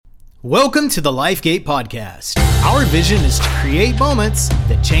Welcome to the LifeGate Podcast. Our vision is to create moments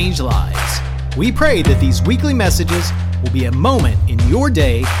that change lives. We pray that these weekly messages will be a moment in your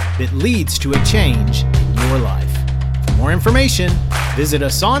day that leads to a change in your life. For more information, visit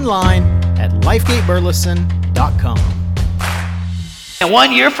us online at lifegateburleson.com. And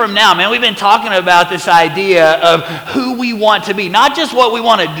 1 year from now, man, we've been talking about this idea of who we want to be. Not just what we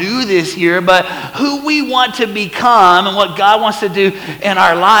want to do this year, but who we want to become and what God wants to do in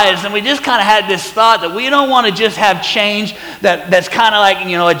our lives. And we just kind of had this thought that we don't want to just have change that's kind of like,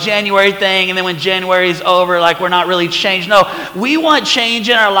 a January thing, and then when January is over, like we're not really changed. No, we want change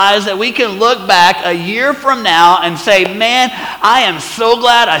in our lives that we can look back a year from now and say, man, I am so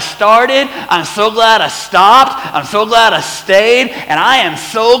glad I started. I'm so glad I stopped. I'm so glad I stayed. And I am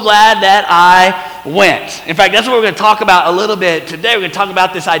so glad that I went. In fact, that's what we're going to talk about a little bit today. We're going to talk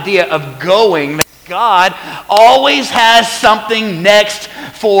about this idea of going. God always has something next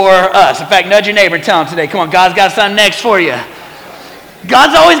for us. In fact, nudge your neighbor and tell him today, come on, God's got something next for you.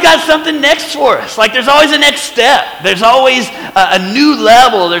 God's always got something next for us. Like there's always a next step. There's always a new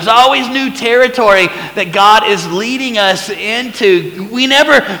level. There's always new territory that God is leading us into. We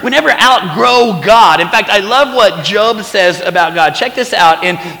never outgrow God. In fact, I love what Job says about God. Check this out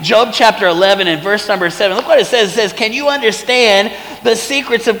in Job chapter 11 and verse number 7. Look what it says. It says, can you understand the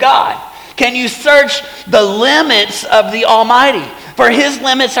secrets of God? Can you search the limits of the Almighty? For his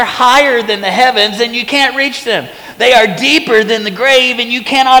limits are higher than the heavens and you can't reach them. They are deeper than the grave, and you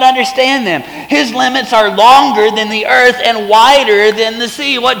cannot understand them. His limits are longer than the earth and wider than the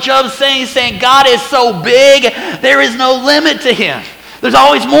sea. What Job's saying, he's saying God is so big, there is no limit to him. There's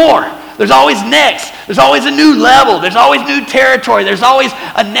always more. There's always next. There's always a new level. There's always new territory. There's always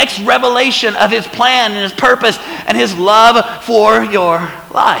a next revelation of his plan and his purpose and his love for your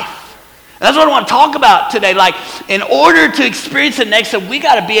life. That's what I want to talk about today. Like, in order to experience the next step, we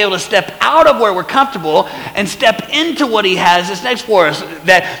got to be able to step out of where we're comfortable and step into what he has that's next for us.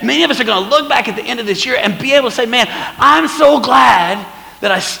 That many of us are going to look back at the end of this year and be able to say, man, I'm so glad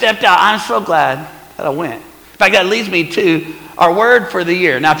that I stepped out. I'm so glad that I went. In fact, that leads me to our word for the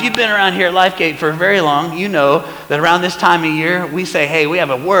year. Now, if you've been around here at LifeGate for very long, you know that around this time of year, we say, hey, we have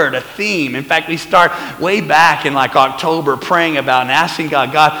a word, a theme. In fact, we start way back in like October praying about and asking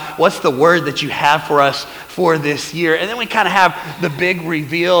God, what's the word that you have for us for this year? And then we kind of have the big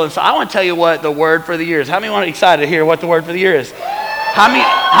reveal. And so I want to tell you what the word for the year is. How many want to be excited to hear what the word for the year is? How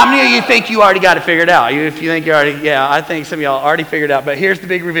many of you think you already got it figured out? If you think you already, yeah, I think some of y'all already figured out. But here's the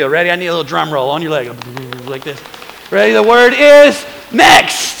big reveal. Ready? I need a little drum roll on your leg. Like this. Ready? The word is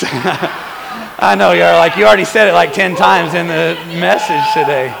next. I know you're like, you already said it like 10 times in the message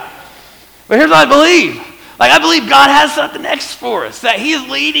today. But here's what I believe. Like, I believe God has something next for us, that he is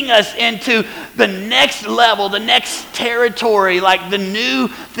leading us into the next level, the next territory, like the new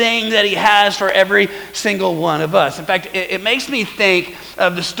thing that he has for every single one of us. In fact, it makes me think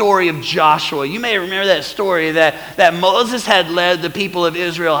of the story of Joshua. You may remember that story that Moses had led the people of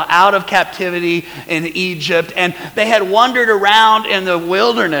Israel out of captivity in Egypt, and they had wandered around in the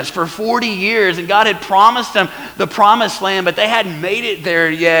wilderness for 40 years, and God had promised them the promised land, but they hadn't made it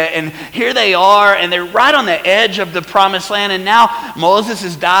there yet, and here they are, and they're right on the edge of the promised land, and now Moses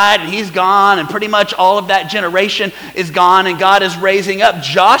has died, and he's gone, and pretty much all of that generation is gone, and God is raising up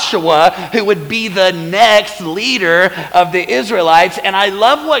Joshua, who would be the next leader of the Israelites. And I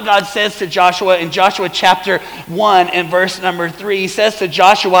love what God says to Joshua in Joshua chapter 1 and verse number 3. He says to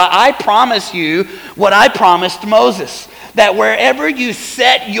Joshua, I promise you what I promised Moses, that wherever you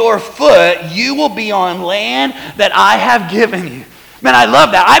set your foot, you will be on land that I have given you. Man, I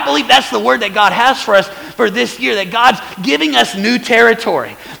love that. I believe that's the word that God has for us for this year, that God's giving us new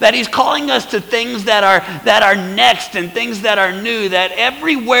territory, that he's calling us to things that are next and things that are new, that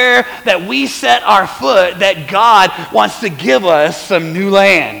everywhere that we set our foot, that God wants to give us some new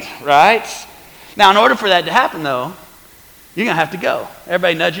land, right? Now, in order for that to happen, though, you're going to have to go.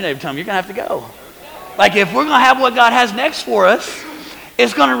 Everybody nudge your neighbor, tell them you're going to have to go. Like, if we're going to have what God has next for us,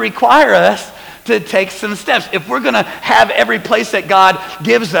 it's going to require us to take some steps. If we're going to have every place that God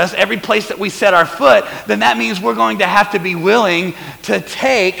gives us, every place that we set our foot, then that means we're going to have to be willing to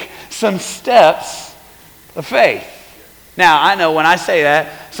take some steps of faith. Now, I know when I say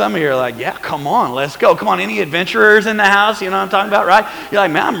that, some of you are like, yeah, come on, let's go. Come on, any adventurers in the house? You know what I'm talking about, right? You're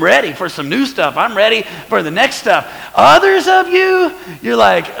like, man, I'm ready for some new stuff. I'm ready for the next stuff. Others of you, you're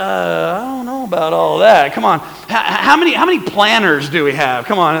like, I don't know about all that. Come on. How many planners do we have?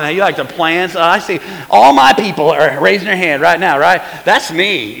 Come on, you like to plan? So I see all my people are raising their hand right now, right? That's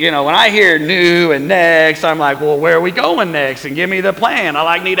me. You know, when I hear new and next, I'm like, well, where are we going next? And give me the plan.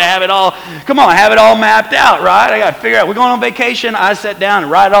 I need to have it all, come on, have it all mapped out, right? I got to figure out, we're going on vacation. I sit down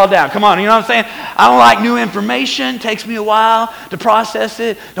and write write it all down. Come on, you know what I'm saying? I don't like new information. It takes me a while to process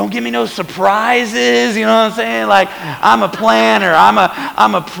it. Don't give me no surprises, you know what I'm saying? Like, I'm a planner. I'm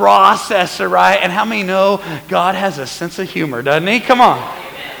a processor, right? And how many know God has a sense of humor, doesn't he? Come on.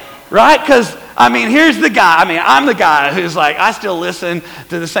 Right? Because, here's the guy. I'm the guy who's like, I still listen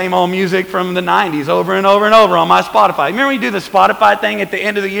to the same old music from the 90s over and over and over on my Spotify. Remember when you do the Spotify thing at the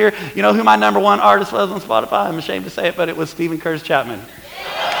end of the year? You know who my number one artist was on Spotify? I'm ashamed to say it, but it was Stephen Curtis Chapman.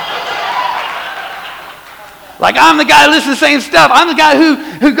 Like, I'm the guy who listens to the same stuff. I'm the guy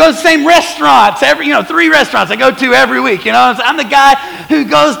who goes to the same restaurants, 3 restaurants I go to every week, you know. I'm the guy who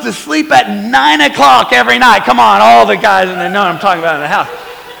goes to sleep at 9 o'clock every night. Come on, all the guys, and they know what I'm talking about in the house.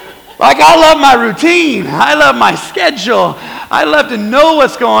 Like, I love my routine. I love my schedule. I love to know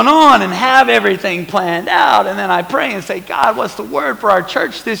what's going on and have everything planned out. And then I pray and say, God, what's the word for our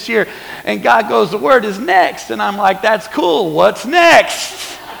church this year? And God goes, the word is next. And I'm like, that's cool. What's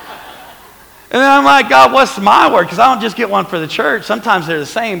next? And then I'm like, God, what's my word? Because I don't just get one for the church. Sometimes they're the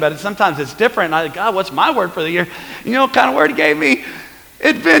same, but sometimes it's different. And I like, God, what's my word for the year? You know what kind of word he gave me?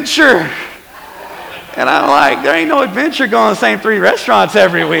 Adventure. And I'm like, there ain't no adventure going to the same 3 restaurants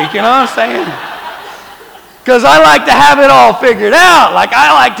every week, you know what I'm saying? Because I like to have it all figured out. Like,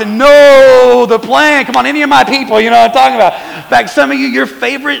 I like to know the plan. Come on, any of my people, you know what I'm talking about. In fact, some of you, your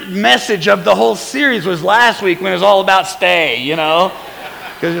favorite message of the whole series was last week when it was all about stay, you know?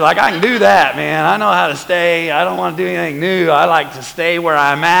 Because you're like, I can do that, man. I know how to stay. I don't want to do anything new. I like to stay where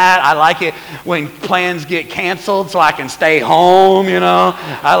I'm at. I like it when plans get canceled so I can stay home, you know.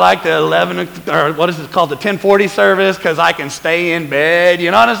 I like the 11, or what is it called, the 10:40 service because I can stay in bed. You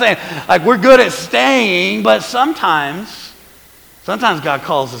know what I'm saying? Like, we're good at staying, but sometimes God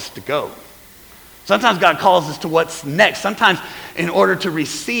calls us to go. Sometimes God calls us to what's next. Sometimes in order to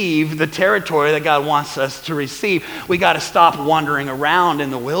receive the territory that God wants us to receive, we got to stop wandering around in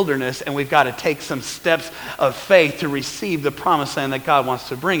the wilderness and we've got to take some steps of faith to receive the promised land that God wants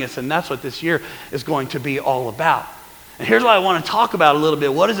to bring us. And that's what this year is going to be all about. And here's what I want to talk about a little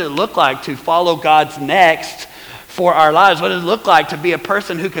bit. What does it look like to follow God's next for our lives? What does it look like to be a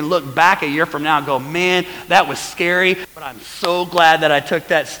person who can look back a year from now and go, man, that was scary, but I'm so glad that I took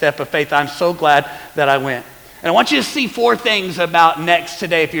that step of faith. I'm so glad that I went. And I want you to see 4 things about next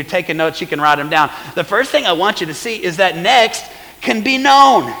today. If you're taking notes, you can write them down. The first thing I want you to see is that next can be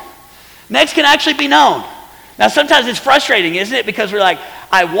known. Next can actually be known. Now, sometimes it's frustrating, isn't it? Because we're like,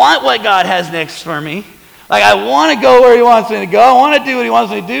 I want what God has next for me. Like, I want to go where he wants me to go. I want to do what he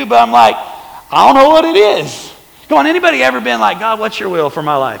wants me to do, but I'm like, I don't know what it is. Come on, anybody ever been like, God, what's your will for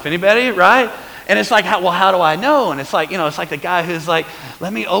my life? Anybody, right? And it's like, how do I know? And it's like, it's like the guy who's like,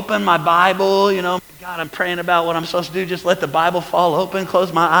 let me open my Bible, God, I'm praying about what I'm supposed to do. Just let the Bible fall open,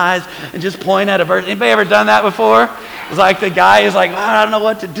 close my eyes, and just point at a verse. Anybody ever done that before? It's like the guy is like, I don't know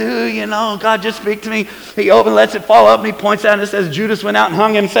what to do, God, just speak to me. He lets it fall up, and he points out and it says, Judas went out and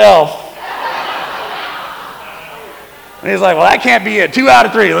hung himself. And he's like, well, that can't be it. 2 out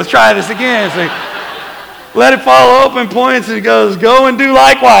of 3. Let's try this again. So let it fall open, points, and goes, go and do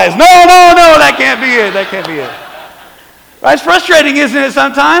likewise. No, that can't be it. That can't be it. Right? It's frustrating, isn't it,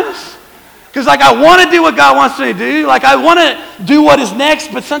 sometimes? Because, I want to do what God wants me to do. I want to do what is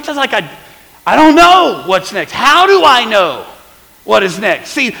next, but sometimes, I don't know what's next. How do I know what is next?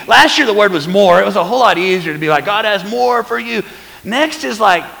 See, last year the word was more. It was a whole lot easier to be like, God has more for you. Next is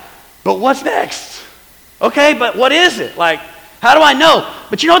but what's next? Okay, but what is it? How do I know?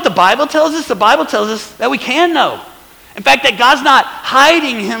 But you know what the Bible tells us? The Bible tells us that we can know. In fact, that God's not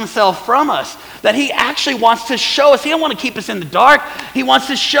hiding himself from us, that he actually wants to show us. He don't want to keep us in the dark. He wants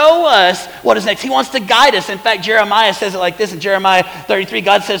to show us what is next. He wants to guide us. In fact, Jeremiah says it like this in Jeremiah 33.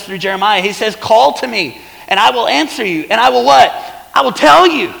 God says through Jeremiah, he says, call to me and I will answer you. And I will what? I will tell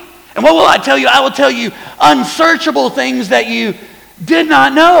you. And what will I tell you? I will tell you unsearchable things that you did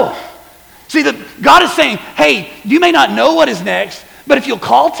not know. See, God is saying, hey, you may not know what is next, but if you'll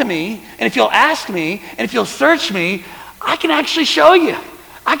call to me, and if you'll ask me, and if you'll search me, I can actually show you.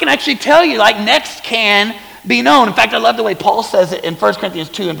 I can actually tell you, next can be known. In fact, I love the way Paul says it in 1 Corinthians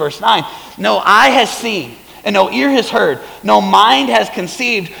 2 and verse 9. No eye has seen, and no ear has heard, no mind has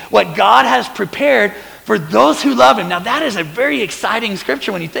conceived what God has prepared for those who love him. Now, that is a very exciting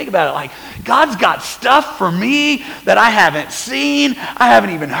scripture when you think about it. God's got stuff for me that I haven't seen, I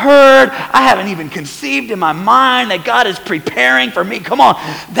haven't even heard, I haven't even conceived in my mind that God is preparing for me. Come on,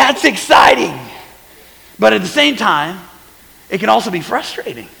 that's exciting. But at the same time, it can also be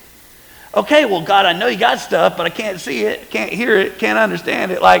frustrating. Okay, well, God, I know you got stuff, but I can't see it, can't hear it, can't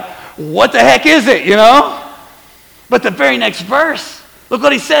understand it. What the heck is it, But the very next verse Look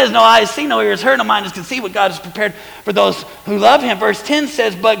what he says, no eye has seen, no ear has heard, no mind has conceived what God has prepared for those who love him. Verse 10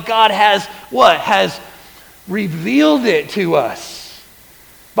 says, but God has what? Has revealed it to us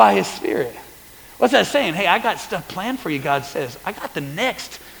by his Spirit. What's that saying? Hey, I got stuff planned for you, God says. I got the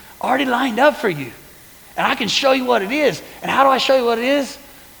next already lined up for you. And I can show you what it is. And how do I show you what it is?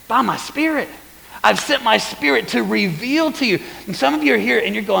 By my Spirit. I've sent my Spirit to reveal to you. And some of you are here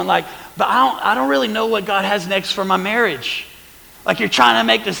and you're going like, but I don't really know what God has next for my marriage. Like you're trying to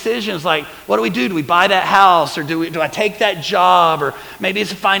make decisions like, what do we do? Do we buy that house? Or do I take that job? Or maybe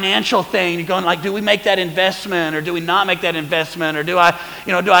it's a financial thing. You're going like, do we make that investment? Or do we not make that investment? Or do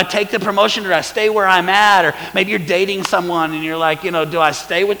I take the promotion? Or do I stay where I'm at? Or maybe you're dating someone and you're like, do I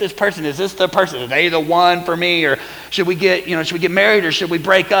stay with this person? Is this the person? Are they the one for me? Or should we get married? Or should we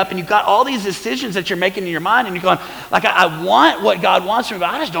break up? And you've got all these decisions that you're making in your mind. And you're going like, I want what God wants from me, but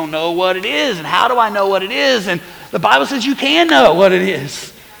I just don't know what it is. And how do I know what it is? And the Bible says you can know what it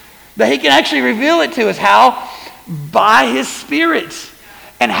is. That he can actually reveal it to us. How? By his Spirit.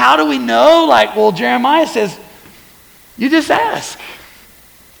 And how do we know? Like, well, Jeremiah says, you just ask.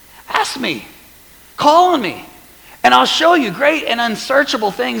 Ask me. Call on me. And I'll show you great and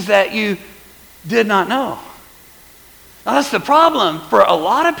unsearchable things that you did not know. Now, that's the problem for a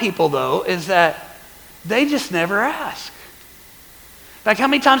lot of people, though, is that they just never ask. In fact, how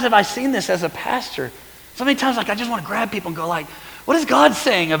many times have I seen this as a pastor? So many times, like, I just want to grab people and go like, what is God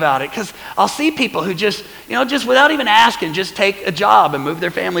saying about it? Because I'll see people who just without even asking, just take a job and move their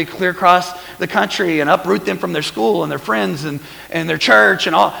family clear across the country and uproot them from their school and their friends and their church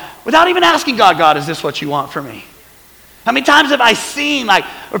and all, without even asking God, is this what you want for me? How many times have I seen, like,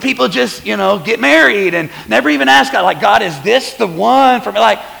 where people just, get married and never even ask God, like, God, is this the one for me?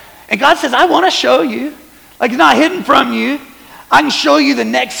 Like, and God says, I want to show you. Like, it's not hidden from you. I can show you the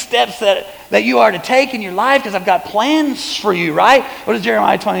next steps that you are to take in your life because I've got plans for you, right? What does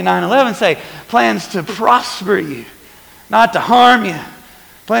Jeremiah 29:11 say? Plans to prosper you, not to harm you.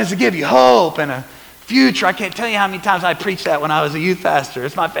 Plans to give you hope and a future. I can't tell you how many times I preached that when I was a youth pastor.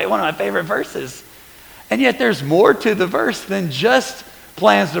 It's one of my favorite verses. And yet there's more to the verse than just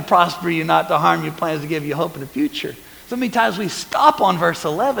plans to prosper you, not to harm you, plans to give you hope in the future. So many times we stop on verse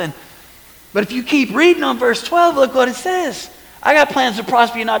 11, but if you keep reading on verse 12, look what it says. I got plans to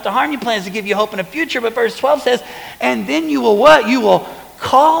prosper you, not to harm you, plans to give you hope in the future. But verse 12 says, and then you will what? You will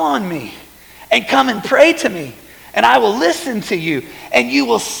call on me and come and pray to me. And I will listen to you. And you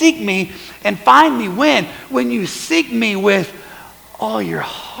will seek me and find me when? When you seek me with all your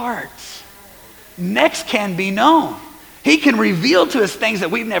heart. Next can be known. He can reveal to us things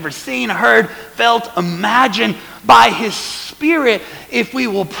that we've never seen, heard, felt, imagined by his Spirit if we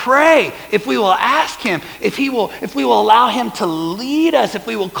will pray, if we will ask him, if we will allow him to lead us, if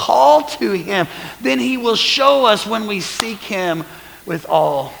we will call to him, then he will show us when we seek him with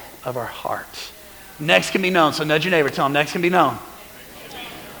all of our heart. Next can be known. So nudge your neighbor, tell him next can be known.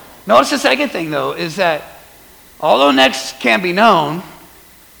 Notice the second thing though is that although next can be known,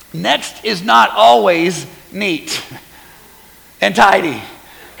 next is not always neat and tidy.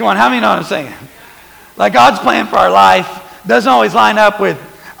 Come on, how many know what I'm saying? Like God's plan for our life doesn't always line up with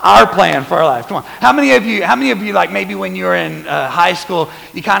our plan for our life. Come on, how many of you like maybe when you were in high school,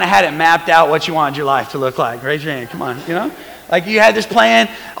 you kind of had it mapped out what you wanted your life to look like? Raise your hand, come on, Like you had this plan.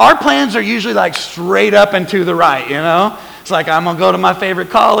 Our plans are usually like straight up and to the right, It's like I'm going to go to my favorite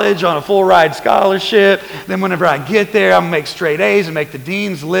college on a full ride scholarship. Then whenever I get there, I'm going to make straight A's and make the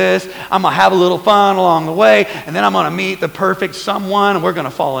dean's list. I'm going to have a little fun along the way. And then I'm going to meet the perfect someone and we're going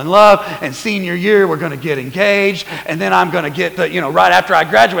to fall in love. And senior year, we're going to get engaged. And then I'm going to get right after I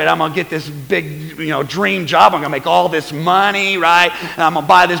graduate, I'm going to get this big, dream job. I'm going to make all this money, right? And I'm going to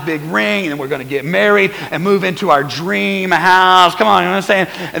buy this big ring and then we're going to get married and move into our dream house. Come on, you know what I'm saying?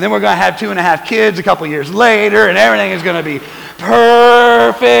 And then we're going to have 2.5 kids a couple years later and everything is going to be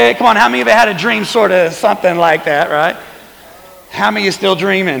perfect. Come on, how many of you had a dream sort of something like that, right? How many of you still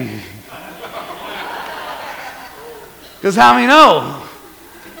dreaming? Because how many know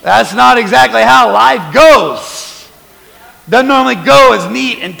that's not exactly how life goes. Doesn't normally go as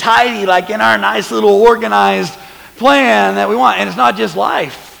neat and tidy like in our nice little organized plan that we want. And it's not just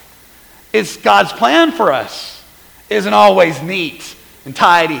life. It's God's plan for us. Isn't always neat and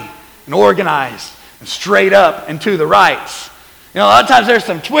tidy and organized and straight up and to the right. A lot of times there's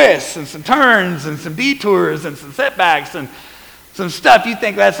some twists and some turns and some detours and some setbacks and some stuff you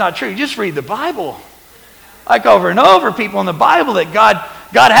think that's not true. You just read the Bible. Like over and over, people in the Bible that God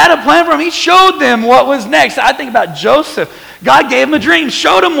had a plan for them. He showed them what was next. I think about Joseph. God gave him a dream,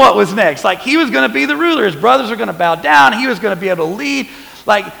 showed him what was next. Like he was going to be the ruler. His brothers were going to bow down. He was going to be able to lead.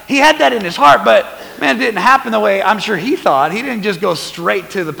 Like he had that in his heart. But man, it didn't happen the way I'm sure he thought. He didn't just go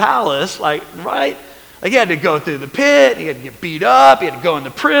straight to the palace, like, right? Like, he had to go through the pit, he had to get beat up, he had to go into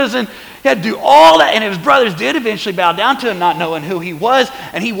prison, he had to do all that. And his brothers did eventually bow down to him, not knowing who he was.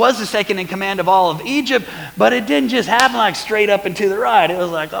 And he was the second in command of all of Egypt. But it didn't just happen like straight up and to the right. It was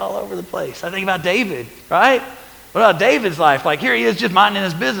like all over the place. I think about David, right? What about David's life? Like, here he is just minding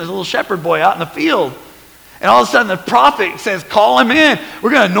his business, a little shepherd boy out in the field. And all of a sudden the prophet says, call him in. We're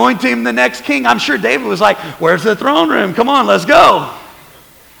going to anoint him the next king. I'm sure David was like, where's the throne room? Come on, let's go.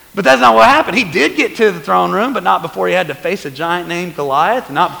 But that's not what happened. He did get to the throne room, but not before he had to face a giant named Goliath,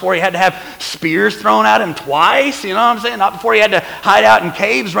 not before he had to have spears thrown at him twice, you know what I'm saying? Not before he had to hide out in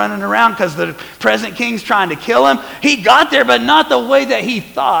caves running around because the present king's trying to kill him. He got there, but not the way that he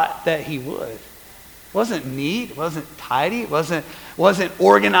thought that he would. It wasn't neat, it wasn't tidy, it wasn't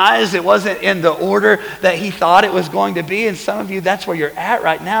organized, it wasn't in the order that he thought it was going to be. And some of you, that's where you're at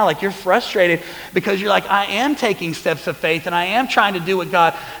right now. Like, you're frustrated because you're like, I am taking steps of faith and I am trying to do what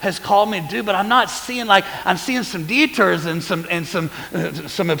God has called me to do, but I'm not seeing, like, I'm seeing some detours and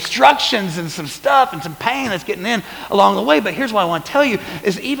some obstructions and some stuff and some pain that's getting in along the way. But here's what I want to tell you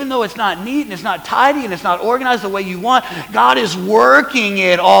is, even though it's not neat and it's not tidy and it's not organized the way you want, God is working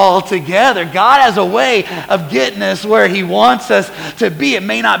it all together. God has a way of getting us where he wants us to be. It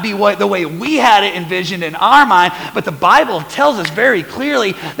may not be the way we had it envisioned in our mind, but the Bible tells us very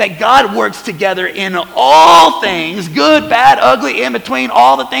clearly that God works together in all things, good, bad, ugly, in between,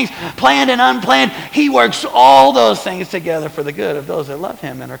 all the things, planned and unplanned. He works all those things together for the good of those that love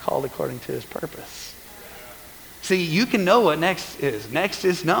him and are called according to his purpose. See, you can know what next is. Next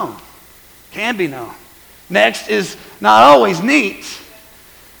is known, can be known. Next is not always neat.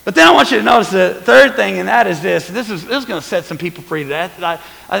 But then I want you to notice the third thing, and that is this. This is going to set some people free today.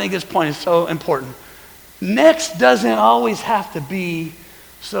 I think this point is so important. Next doesn't always have to be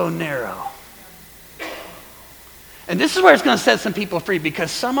so narrow. And this is where it's going to set some people free,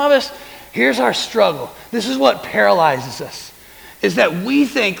 because some of us, here's our struggle. This is what paralyzes us, is that we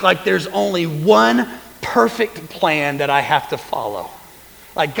think like there's only one perfect plan that I have to follow.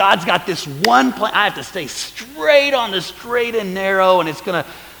 Like, God's got this one plan. I have to stay straight on the straight and narrow, and it's going to,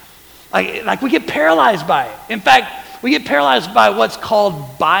 like we get paralyzed by it. In fact, we get paralyzed by what's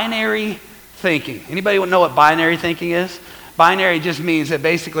called binary thinking. Anybody know what binary thinking is? Binary just means that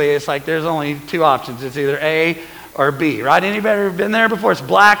basically it's like there's only two options. It's either A or B, right? Anybody ever been there before? It's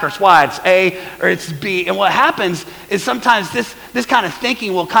black or it's white. It's A or it's B. And what happens is sometimes this kind of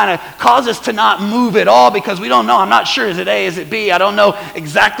thinking will kind of cause us to not move at all because we don't know. I'm not sure. Is it A? Is it B? I don't know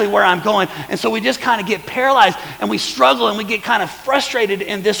exactly where I'm going. And so we just kind of get paralyzed and we struggle and we get kind of frustrated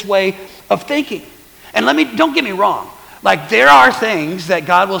in this way of thinking. And don't get me wrong. Like, there are things that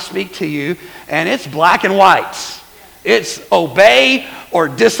God will speak to you and it's black and white. It's obey or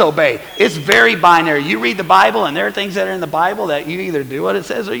disobey. It's very binary. You read the Bible and there are things that are in the Bible that you either do what it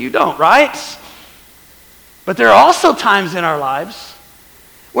says or you don't, right? But there are also times in our lives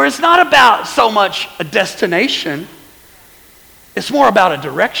where it's not about so much a destination, it's more about a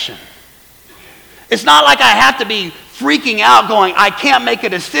direction. It's not like I have to be freaking out going, I can't make a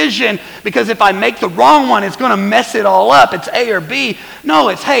decision because if I make the wrong one, it's going to mess it all up. It's A or B. No,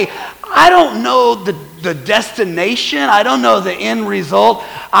 it's, hey, I don't know the destination. I don't know the end result.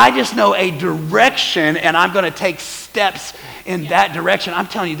 I just know a direction, and I'm going to take steps in that direction. I'm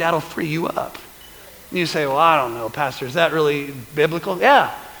telling you, that'll free you up. And you say, well, I don't know, Pastor. Is that really biblical?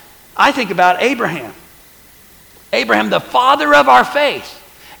 Yeah. I think about Abraham. Abraham, the father of our faith.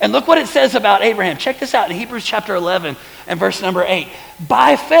 And look what it says about Abraham. Check this out in Hebrews chapter 11 and verse number 8.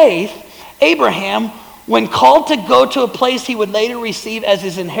 By faith, Abraham, when called to go to a place he would later receive as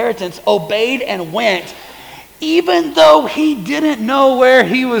his inheritance, obeyed and went, even though he didn't know where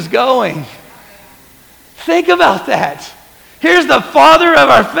he was going. Think about that. Here's the father of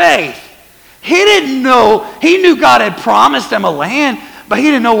our faith. He didn't know, he knew God had promised him a land, but he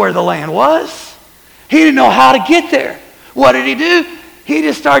didn't know where the land was. He didn't know how to get there. What did he do? He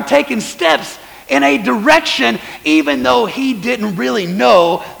just started taking steps in a direction, even though he didn't really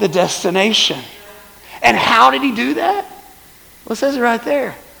know the destination. And how did he do that? Well, it says it right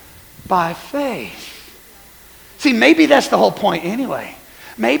there. By faith. See, maybe that's the whole point anyway.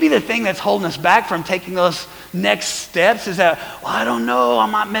 Maybe the thing that's holding us back from taking those next steps is that, well, I don't know, I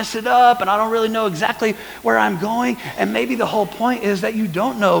might mess it up, and I don't really know exactly where I'm going. And maybe the whole point is that you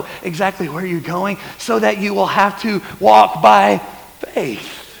don't know exactly where you're going, so that you will have to walk by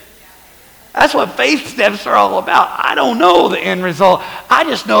faith. That's what faith steps are all about. I don't know the end result. I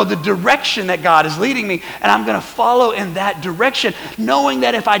just know the direction that God is leading me, and I'm going to follow in that direction, knowing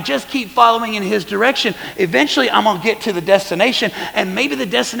that if I just keep following in his direction, eventually I'm going to get to the destination, and maybe the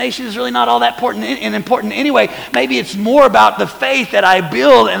destination is really not all that important anyway. Maybe it's more about the faith that I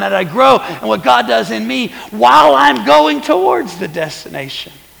build and that I grow and what God does in me while I'm going towards the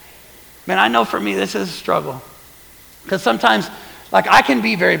destination. Man, I know for me this is a struggle, because sometimes, like, I can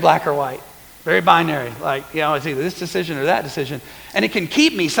be very black or white. Very binary, like, it's either this decision or that decision. And it can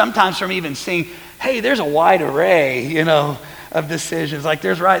keep me sometimes from even seeing, hey, there's a wide array, of decisions. Like,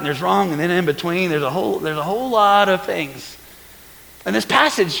 there's right and there's wrong, and then in between, there's a whole lot of things. And this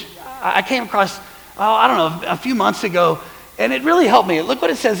passage, I came across, a few months ago, and it really helped me. Look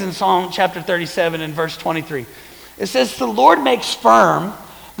what it says in Psalm chapter 37 and verse 23. It says, "The Lord makes firm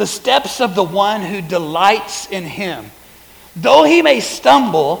the steps of the one who delights in him. Though he may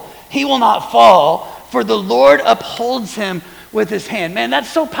stumble, he will not fall, for the Lord upholds him with his hand." Man, that's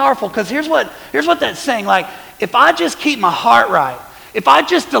so powerful, because here's what that's saying. Like, if I just keep my heart right, if I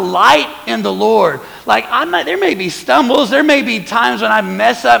just delight in the Lord, like, there may be stumbles, there may be times when I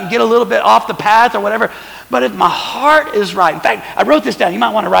mess up and get a little bit off the path or whatever, but if my heart is right, in fact, I wrote this down, you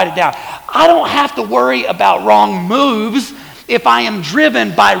might want to write it down. I don't have to worry about wrong moves if I am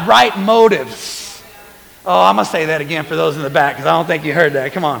driven by right motives. Oh, I'm going to say that again for those in the back, because I don't think you heard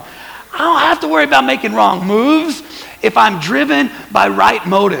that. Come on. I don't have to worry about making wrong moves if I'm driven by right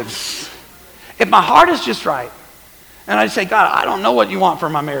motives. If my heart is just right, and I say, God, I don't know what you want for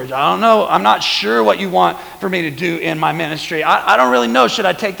my marriage. I don't know. I'm not sure what you want for me to do in my ministry. I don't really know. Should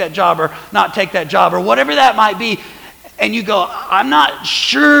I take that job or not take that job or whatever that might be? And you go, I'm not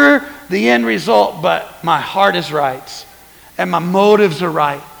sure the end result, but my heart is right and my motives are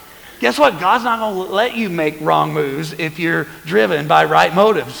right. Guess what? God's not going to let you make wrong moves if you're driven by right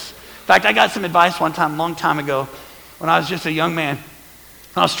motives. In fact, I got some advice one time, a long time ago, when I was just a young man.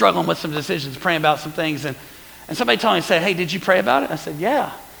 I was struggling with some decisions, praying about some things, and somebody told me, said, "Hey, did you pray about it?" I said,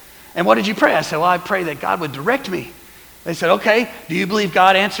 "Yeah." "And what did you pray?" I said, "Well, I pray that God would direct me." They said, "Okay, do you believe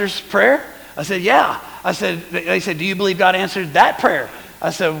God answers prayer?" I said, "Yeah." They said, "Do you believe God answered that prayer?" I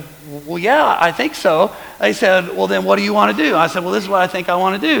said, "Well, yeah, I think so." They said, "Well, then what do you want to do?" I said, "Well, this is what I think I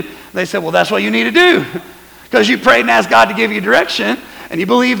want to do." They said, "Well, that's what you need to do, because you prayed and asked God to give you direction, and you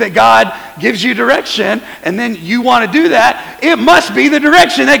believe that God gives you direction, and then you want to do that. It must be the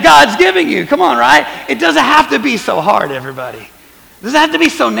direction that God's giving you." Come on, right? It doesn't have to be so hard, everybody. It doesn't have to be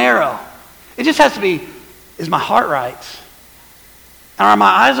so narrow. It just has to be, is my heart right? And are my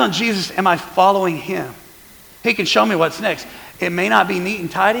eyes on Jesus? Am I following him? He can show me what's next. It may not be neat and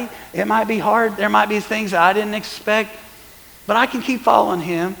tidy. It might be hard. There might be things that I didn't expect, but I can keep following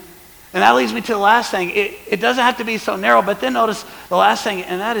him. And that leads me to the last thing. It doesn't have to be so narrow, but then notice the last thing,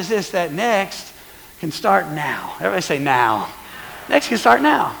 and that is this, that next can start now. Everybody say now. Next can start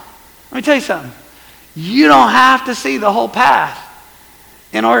now. Let me tell you something. You don't have to see the whole path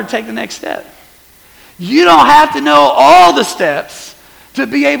in order to take the next step. You don't have to know all the steps to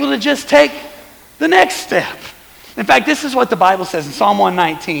be able to just take the next step. In fact, this is what the Bible says in Psalm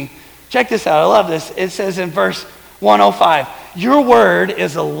 119. Check this out. I love this. It says in verse 105, "Your word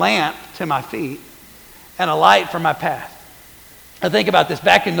is a lamp to my feet and a light for my path." I think about this.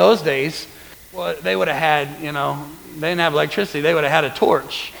 Back in those days, well, they would have had, they didn't have electricity. They would have had a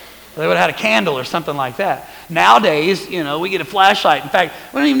torch. They would have had a candle or something like that. Nowadays, we get a flashlight. In fact,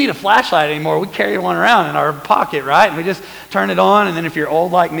 we don't even need a flashlight anymore. We carry one around in our pocket, right? And we just turn it on, and then if you're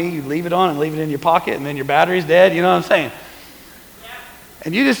old like me, you leave it on and leave it in your pocket, and then your battery's dead. You know what I'm saying? Yeah.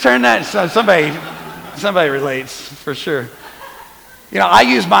 And you just turn that, so somebody relates for sure. I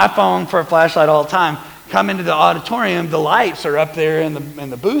use my phone for a flashlight all the time. Come into the auditorium, the lights are up there in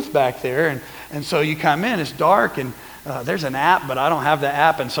the booth back there, and so you come in, it's dark, and there's an app, but I don't have the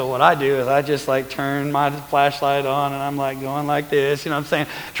app, and so what I do is I just turn my flashlight on, and I'm going like this, you know what I'm saying?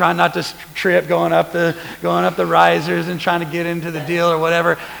 Trying not to trip, going up the risers and trying to get into the deal or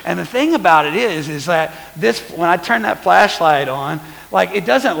whatever. And the thing about it is that when I turn that flashlight on, it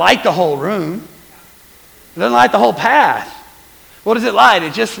doesn't light the whole room. It doesn't light the whole path. What does it light?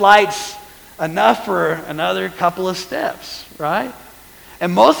 It just lights enough for another couple of steps, right?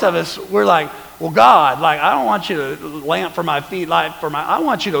 And most of us, we're like, well, God, I don't want you to lamp for my feet, I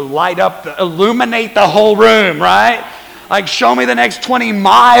want you to light up, illuminate the whole room, right? Show me the next 20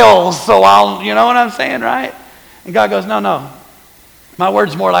 miles so I'll, you know what I'm saying, right? And God goes, no. My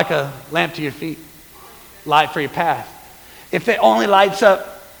word's more like a lamp to your feet, light for your path. If it only lights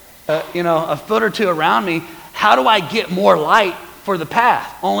up, a foot or two around me, how do I get more light for the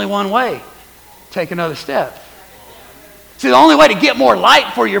path? Only one way. Take another step. See, the only way to get more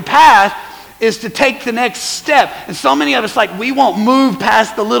light for your path is to take the next step. And so many of us, like, we won't move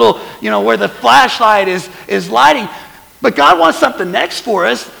past the little, where the flashlight is lighting. But God wants something next for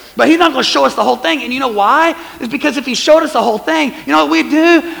us, but he's not going to show us the whole thing. And you know why? It's because if he showed us the whole thing, you know what we'd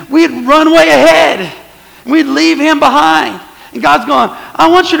do? We'd run way ahead. We'd leave him behind. And God's going, I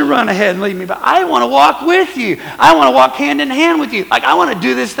want you to run ahead and leave me, but I want to walk with you. I want to walk hand in hand with you. Like, I want to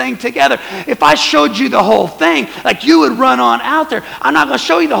do this thing together. If I showed you the whole thing, like, you would run on out there. I'm not going to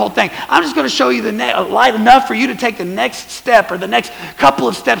show you the whole thing. I'm just going to show you the light enough for you to take the next step or the next couple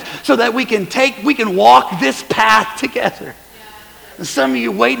of steps so that we can walk this path together. And some of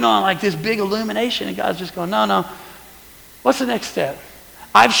you waiting on like this big illumination, and God's just going, no. What's the next step?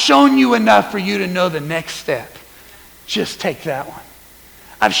 I've shown you enough for you to know the next step. Just take that one.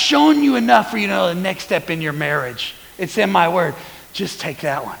 I've shown you enough for you to know the next step in your marriage. It's in my word. Just take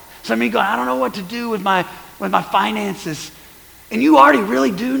that one. Some of you go, I don't know what to do with my finances. And you already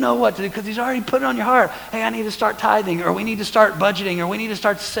really do know what to do because he's already put it on your heart. Hey, I need to start tithing, or we need to start budgeting, or we need to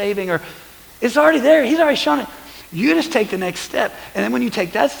start saving, or it's already there. He's already shown it. You just take the next step. And then when you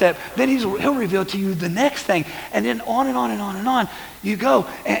take that step, then he'll reveal to you the next thing. And then on and on and on and on you go.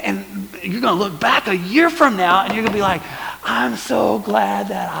 And you're going to look back a year from now and you're going to be like, I'm so glad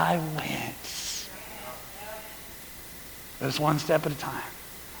that I went. But it's one step at a time.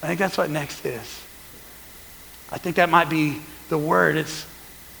 I think that's what next is. I think that might be the word. It's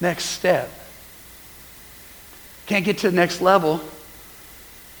next step. Can't get to the next level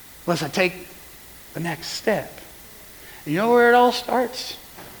unless I take the next step. You know where it all starts?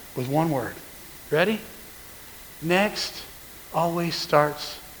 With one word. Ready? Next always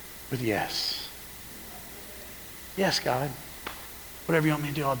starts with yes. Yes, God. Whatever you want me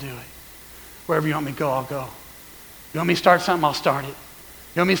to do, I'll do it. Wherever you want me to go, I'll go. You want me to start something, I'll start it.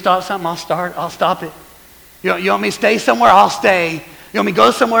 You want me to stop something, I'll stop it. You want me to stay somewhere, I'll stay. You want me to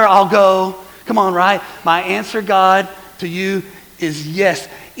go somewhere, I'll go. Come on, right? My answer, God, to you is yes.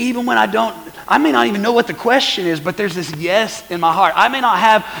 Even when I may not even know what the question is, but there's this yes in my heart. I may not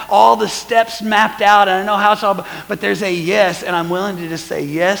have all the steps mapped out and I know how it's all, but there's a yes, and I'm willing to just say,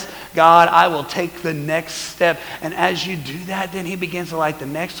 yes, God, I will take the next step. And as you do that, then he begins to light the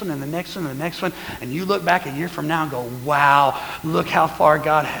next one and the next one and the next one. And you look back a year from now and go, wow, look how far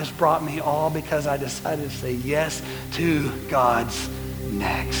God has brought me, all because I decided to say yes to God's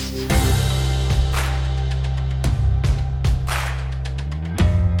next.